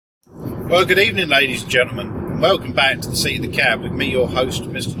Well, good evening, ladies and gentlemen, and welcome back to the Seat of the Cab with me, your host,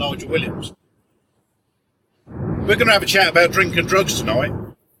 Mr. Nigel Williams. We're going to have a chat about drink and drugs tonight.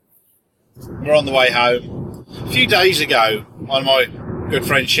 We're on the way home. A few days ago, one of my good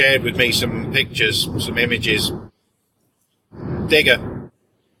friends shared with me some pictures, some images. Digger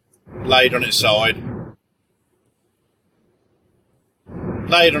laid on its side,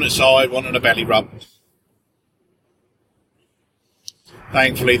 wanting a belly rub.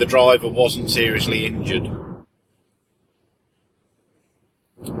 Thankfully, the driver wasn't seriously injured,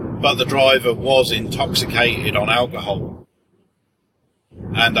 but the driver was intoxicated on alcohol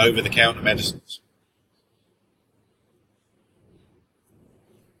and over-the-counter medicines.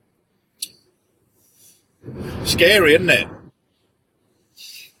 Scary, isn't it?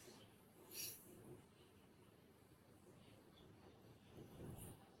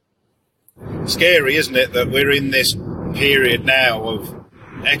 Scary, isn't it, that we're in this period now of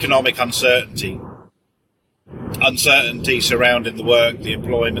economic uncertainty surrounding the work, the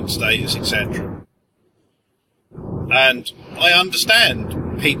employment status, etc. And I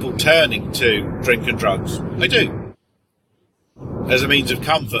understand people turning to drink and drugs. I do. As a means of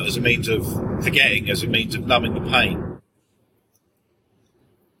comfort, as a means of forgetting, as a means of numbing the pain.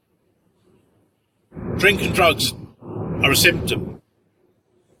 Drink and drugs are a symptom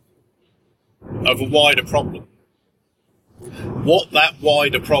of a wider problem. What that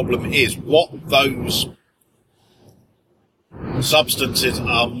wider problem is, what those substances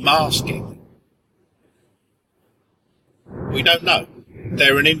are masking, we don't know.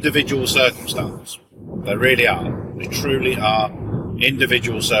 They're an individual circumstance. They really are. They truly are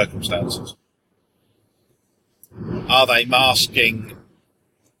individual circumstances. Are they masking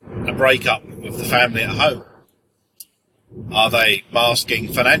a breakup of the family at home? Are they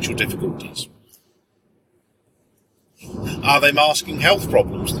masking financial difficulties? Are they masking health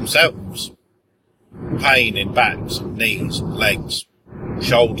problems themselves? Pain in backs, knees, legs,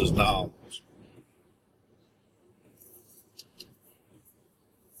 shoulders and arms.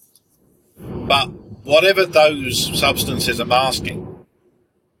 But whatever those substances are masking,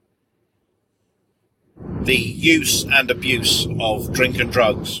 the use and abuse of drink and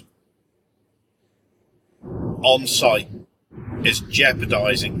drugs on site is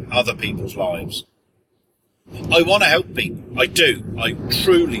jeopardising other people's lives. I want to help people. I do. I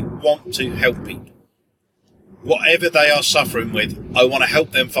truly want to help people. Whatever they are suffering with, I want to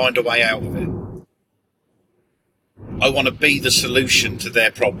help them find a way out of it. I want to be the solution to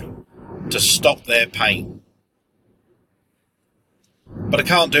their problem, to stop their pain. But I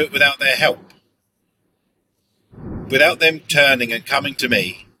can't do it without their help. Without them turning and coming to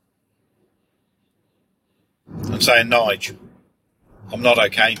me and saying, Nigel, I'm not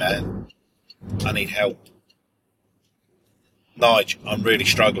okay, man. I need help. Nigel, I'm really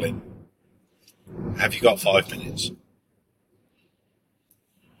struggling. Have you got 5 minutes?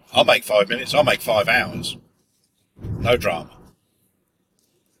 I'll make 5 minutes. I'll make 5 hours. No drama.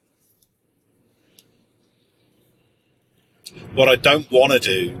 What I don't want to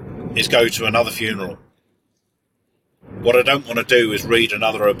do is go to another funeral. What I don't want to do is read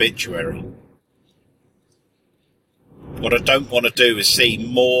another obituary. What I don't want to do is see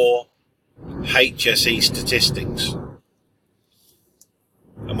more HSE statistics.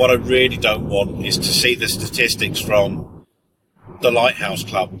 And what I really don't want is to see the statistics from the Lighthouse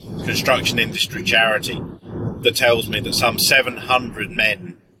Club, construction industry charity, that tells me that some 700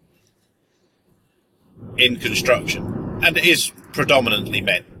 men in construction, and it is predominantly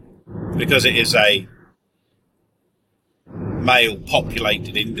men, because it is a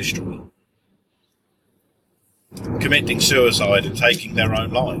male-populated industry, committing suicide and taking their own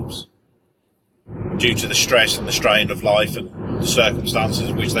lives due to the stress and the strain of life and the circumstances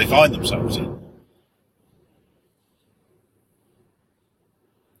in which they find themselves in.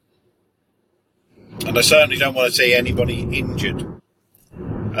 And I certainly don't want to see anybody injured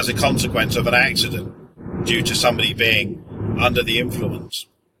as a consequence of an accident due to somebody being under the influence,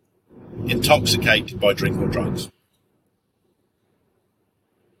 intoxicated by drink or drugs.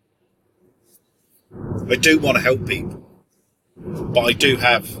 I do want to help people, but I do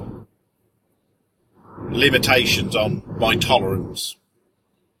have limitations on my tolerance,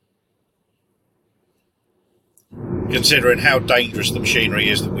 considering how dangerous the machinery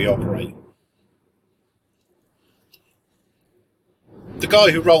is that we operate. The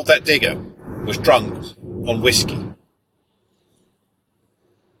guy who rolled that digger was drunk on whiskey.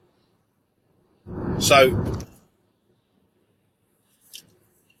 So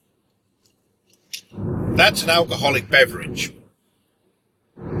that's an alcoholic beverage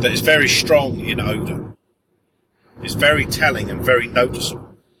that is very strong in odour. It's very telling and very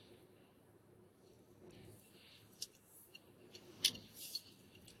noticeable.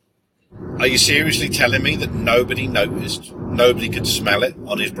 Are you seriously telling me that nobody noticed, nobody could smell it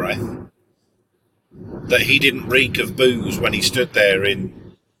on his breath? That he didn't reek of booze when he stood there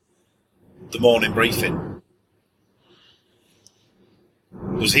in the morning briefing?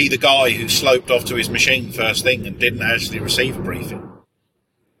 Was he the guy who sloped off to his machine first thing and didn't actually receive a briefing?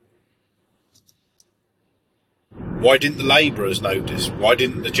 Why didn't the labourers notice? Why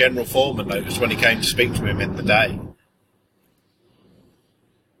didn't the general foreman notice when he came to speak to him in the day?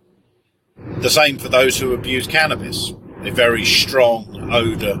 The same for those who abuse cannabis, a very strong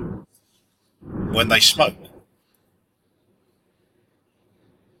odour when they smoke.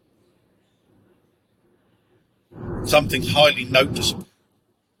 Something highly noticeable.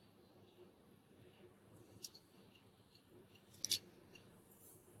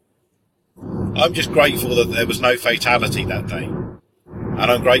 I'm just grateful that there was no fatality that day, and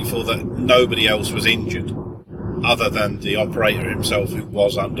I'm grateful that nobody else was injured other than the operator himself, who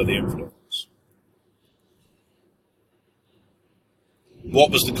was under the influence.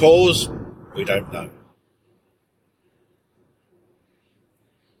 What was the cause? We don't know.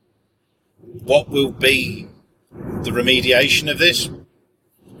 What will be the remediation of this?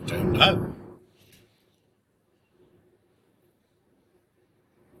 Don't know.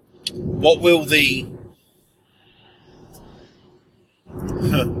 What will the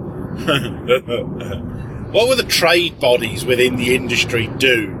what will the trade bodies within the industry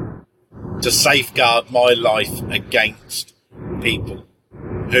do to safeguard my life against people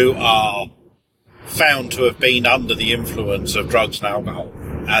who are found to have been under the influence of drugs and alcohol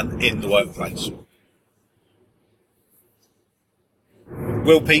and in the workplace?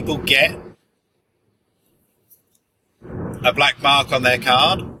 Will people get a black mark on their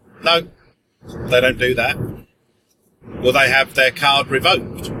card? No, they don't do that. Will they have their card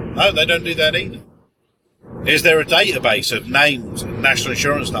revoked? No, they don't do that either. Is there a database of names, national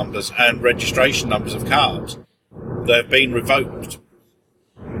insurance numbers and registration numbers of cards that have been revoked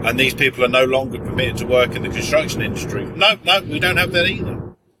and these people are no longer permitted to work in the construction industry? No, we don't have that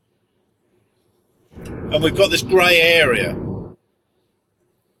either. And we've got this grey area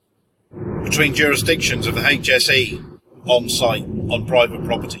between jurisdictions of the HSE on site, on private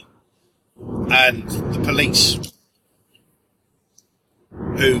property, and the police,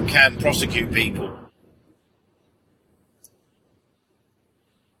 who can prosecute people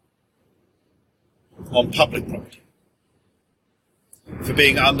on public property for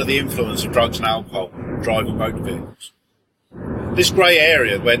being under the influence of drugs and alcohol, driving motor vehicles. This grey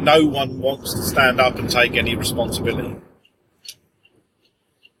area where no one wants to stand up and take any responsibility.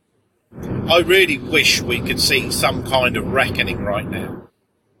 I really wish we could see some kind of reckoning right now,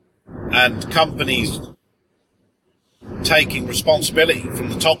 and companies taking responsibility from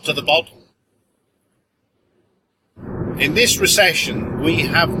the top to the bottom. In this recession, we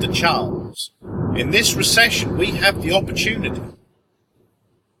have the chance. In this recession, we have the opportunity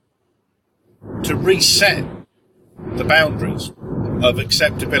to reset the boundaries of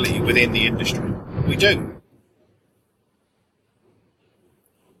acceptability within the industry. We do.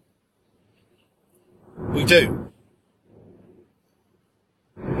 We do.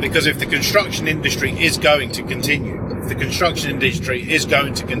 Because if the construction industry is going to continue, if the construction industry is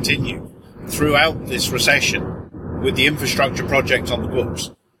going to continue throughout this recession with the infrastructure projects on the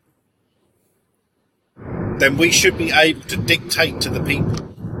books, then we should be able to dictate to the people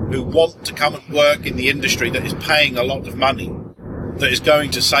who want to come and work in the industry that is paying a lot of money, that is going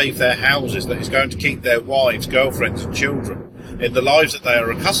to save their houses, that is going to keep their wives, girlfriends and children in the lives that they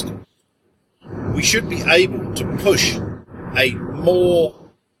are accustomed. We should be able to push a more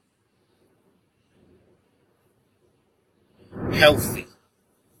healthy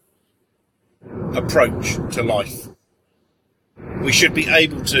approach to life. We should be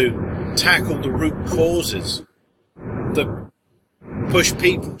able to tackle the root causes that push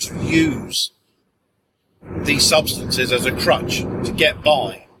people to use these substances as a crutch to get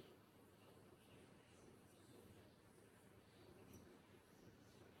by.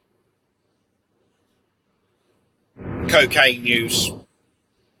 Cocaine use,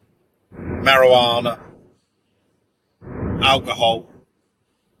 marijuana, alcohol.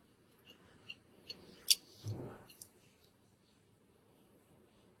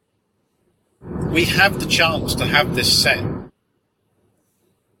 We have the chance to have this set.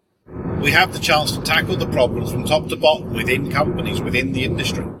 We have the chance to tackle the problems from top to bottom within companies, within the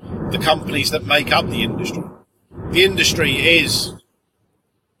industry, the companies that make up the industry. The industry is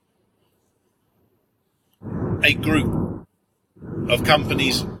a group of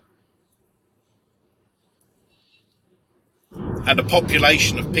companies and a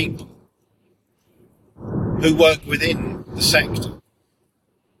population of people who work within the sector.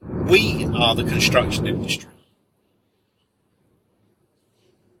 We are the construction industry.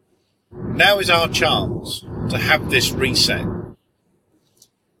 Now is our chance to have this reset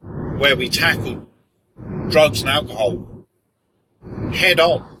where we tackle drugs and alcohol head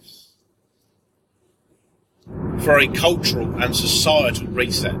on for a cultural and societal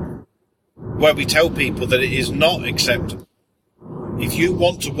reset, where we tell people that it is not acceptable. If you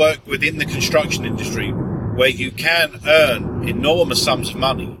want to work within the construction industry where you can earn enormous sums of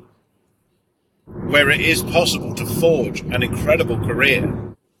money, where it is possible to forge an incredible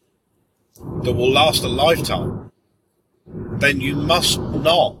career that will last a lifetime, then you must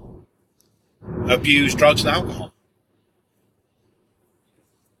not abuse drugs and alcohol.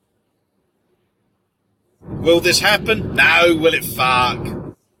 Will this happen? No. Will it?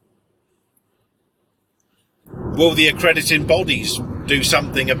 Fuck. Will the accrediting bodies do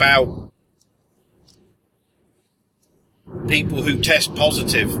something about people who test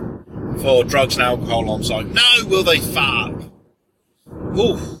positive for drugs and alcohol on site? No. Will they? Fuck.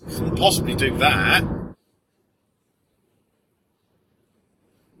 Ooh, couldn't possibly do that.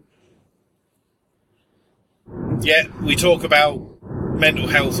 Yet we talk about mental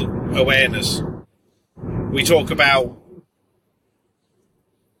health awareness. We talk about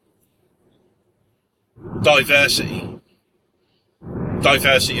diversity.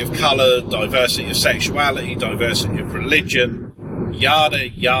 Diversity of colour, diversity of sexuality, diversity of religion, yada,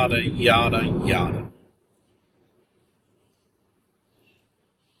 yada, yada, yada.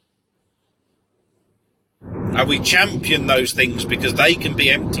 And we champion those things because they can be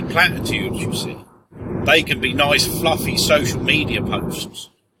empty platitudes, you see. They can be nice, fluffy social media posts.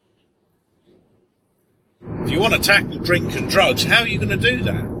 If you want to tackle drink and drugs, how are you going to do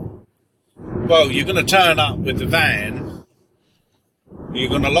that? Well, you're going to turn up with the van, you're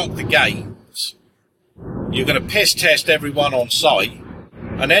going to lock the gates, you're going to piss test everyone on site,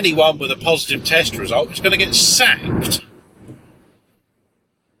 and anyone with a positive test result is going to get sacked.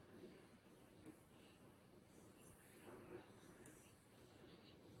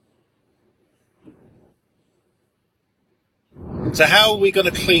 So how are we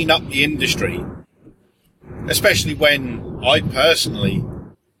going to clean up the industry? Especially when I've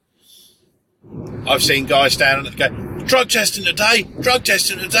seen guys standing and go, drug testing today, go,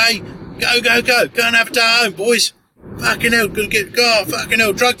 go and have a day home, boys. Fucking hell, fucking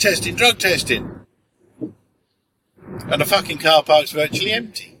hell, drug testing. And the fucking car park's virtually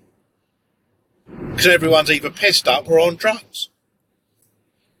empty. Because everyone's either pissed up or on drugs.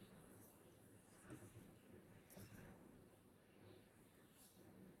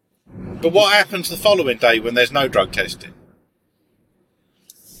 But what happens the following day when there's no drug testing?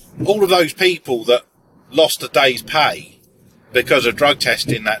 All of those people that lost a day's pay because of drug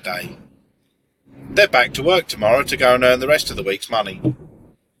testing that day, they're back to work tomorrow to go and earn the rest of the week's money.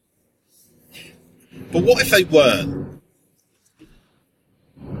 But what if they weren't?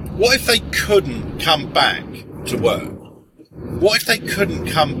 What if they couldn't come back to work? What if they couldn't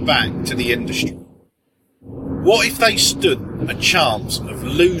come back to the industry? What if they stood a chance of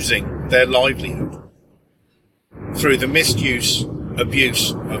losing their livelihood through the misuse,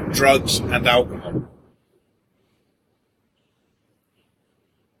 abuse of drugs and alcohol?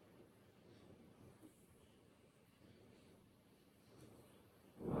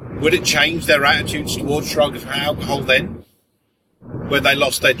 Would it change their attitudes towards drugs and alcohol then? When they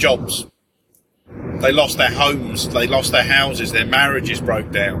lost their jobs, they lost their homes, they lost their houses, their marriages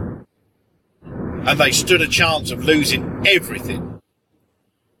broke down, and they stood a chance of losing everything,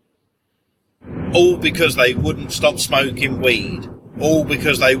 all because they wouldn't stop smoking weed, all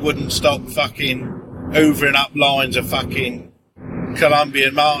because they wouldn't stop fucking hoovering up lines of fucking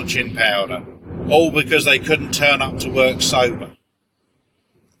Colombian marching powder, all because they couldn't turn up to work sober.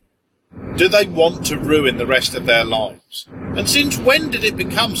 Do they want to ruin the rest of their lives? And since when did it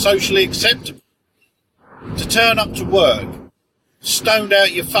become socially acceptable to turn up to work, stoned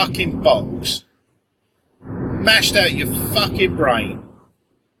out your fucking box, mashed out your fucking brain,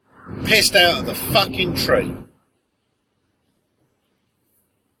 pissed out of the fucking tree?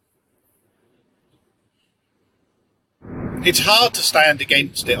 It's hard to stand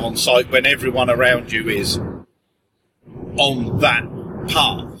against it on site when everyone around you is on that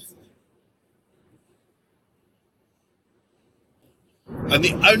path. And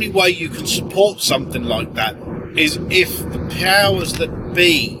the only way you can support something like that is if the powers that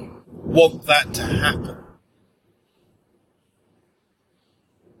be want that to happen.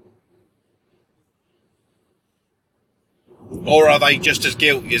 Or are they just as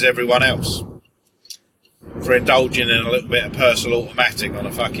guilty as everyone else for indulging in a little bit of Purcell Automatic on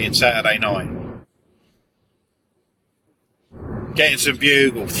a fucking Saturday night? getting some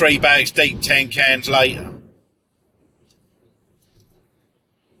bugle, 3 bags deep, 10 cans later.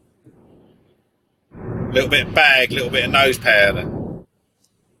 Little bit of bag, little bit of nose powder.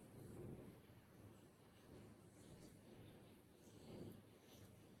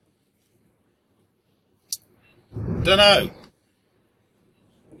 Dunno.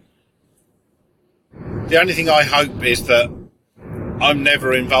 The only thing I hope is that I'm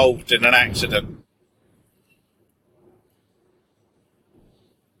never involved in an accident.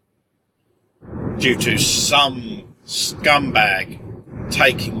 Due to some scumbag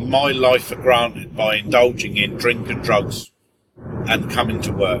taking my life for granted by indulging in drink and drugs and coming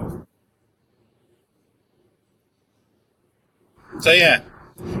to work. So yeah,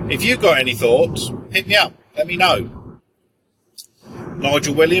 if you've got any thoughts, hit me up, let me know.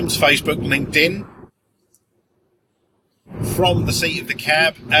 Nigel Williams, Facebook, LinkedIn, from the seat of the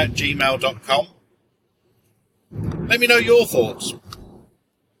cab at gmail.com. Let me know your thoughts,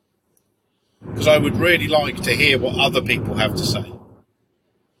 because I would really like to hear what other people have to say.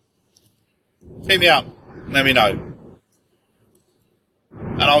 Hit me up, let me know.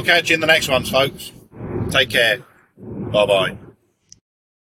 And I'll catch you in the next ones, folks. Take care. Bye-bye.